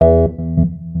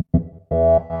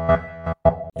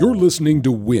You're listening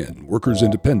to WIN, Workers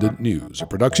Independent News, a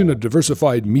production of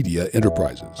Diversified Media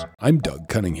Enterprises. I'm Doug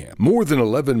Cunningham. More than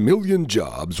 11 million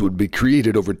jobs would be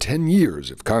created over 10 years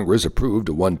if Congress approved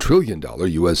a $1 trillion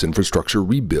U.S. infrastructure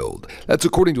rebuild. That's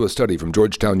according to a study from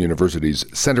Georgetown University's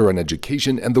Center on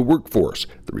Education and the Workforce.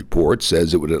 The report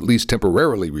says it would at least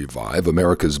temporarily revive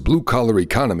America's blue-collar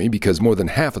economy because more than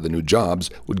half of the new jobs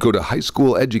would go to high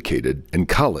school-educated and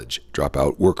college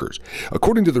dropout workers.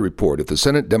 According to the report, if the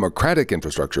Senate Democratic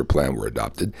infrastructure plan were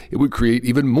adopted, it would create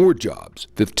even more jobs,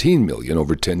 15 million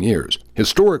over 10 years.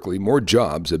 Historically, more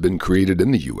jobs have been created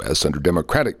in the U.S. under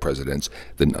Democratic presidents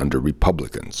than under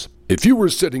Republicans. If you were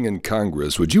sitting in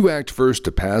Congress, would you act first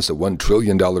to pass a $1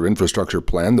 trillion infrastructure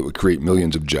plan that would create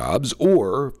millions of jobs,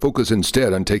 or focus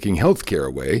instead on taking health care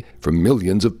away from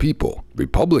millions of people?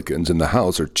 Republicans in the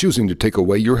House are choosing to take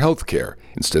away your health care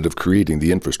instead of creating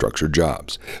the infrastructure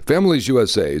jobs. Families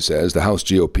USA says the House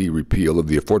GOP repeal of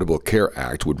the Affordable Care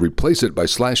Act would replace it by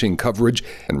slashing coverage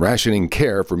and rationing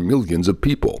care for millions of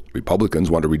people.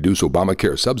 Republicans want to reduce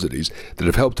Obamacare subsidies that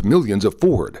have helped millions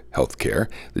afford health care.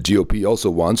 The GOP also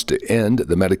wants to end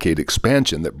the Medicaid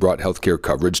expansion that brought health care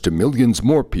coverage to millions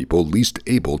more people least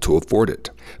able to afford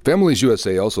it. Families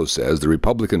USA also says the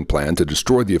Republican plan to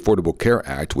destroy the Affordable Care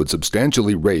Act would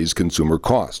substantially raise consumer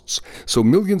costs. So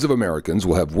millions of Americans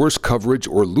will have worse coverage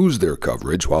or lose their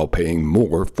coverage while paying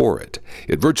more for it.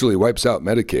 It virtually wipes out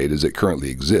Medicaid as it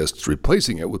currently exists,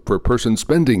 replacing it with per-person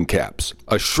spending caps,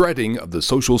 a shredding of the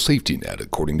social safety net,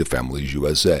 according to Families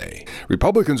USA.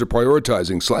 Republicans are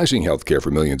prioritizing slashing health care for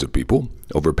millions of people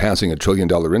over passing a $1 trillion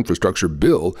infrastructure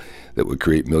bill that would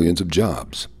create millions of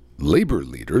jobs. Labor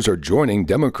leaders are joining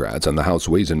Democrats on the House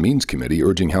Ways and Means Committee,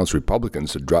 urging House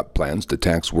Republicans to drop plans to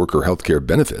tax worker health care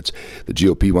benefits. The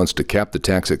GOP wants to cap the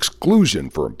tax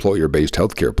exclusion for employer-based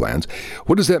health care plans.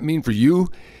 What does that mean for you?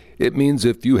 It means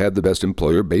if you have the best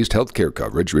employer-based health care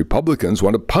coverage, Republicans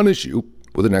want to punish you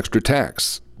with an extra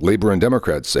tax. Labor and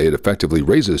Democrats say it effectively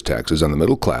raises taxes on the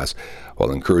middle class while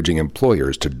encouraging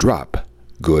employers to drop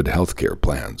good health care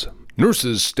plans.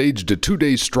 Nurses staged a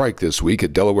 2-day strike this week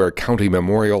at Delaware County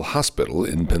Memorial Hospital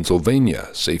in Pennsylvania.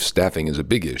 Safe staffing is a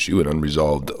big issue in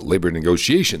unresolved labor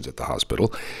negotiations at the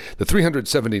hospital. The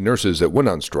 370 nurses that went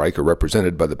on strike are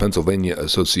represented by the Pennsylvania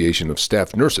Association of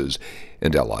Staff Nurses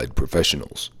and Allied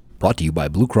Professionals. Brought to you by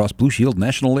Blue Cross Blue Shield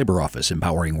National Labor Office,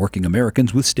 empowering working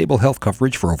Americans with stable health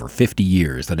coverage for over 50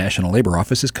 years. The National Labor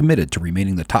Office is committed to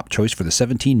remaining the top choice for the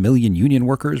 17 million union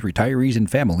workers, retirees, and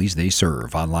families they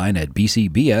serve. Online at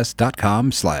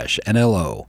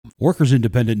bcbs.com/NLO. Workers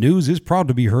Independent News is proud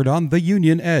to be heard on The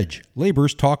Union Edge,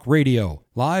 Labor's Talk Radio.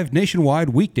 Live nationwide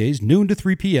weekdays noon to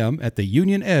 3 p.m. at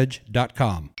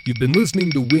theunionedge.com. You've been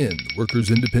listening to WIN,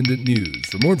 Workers Independent News.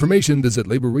 For more information, visit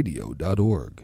LaborRadio.org.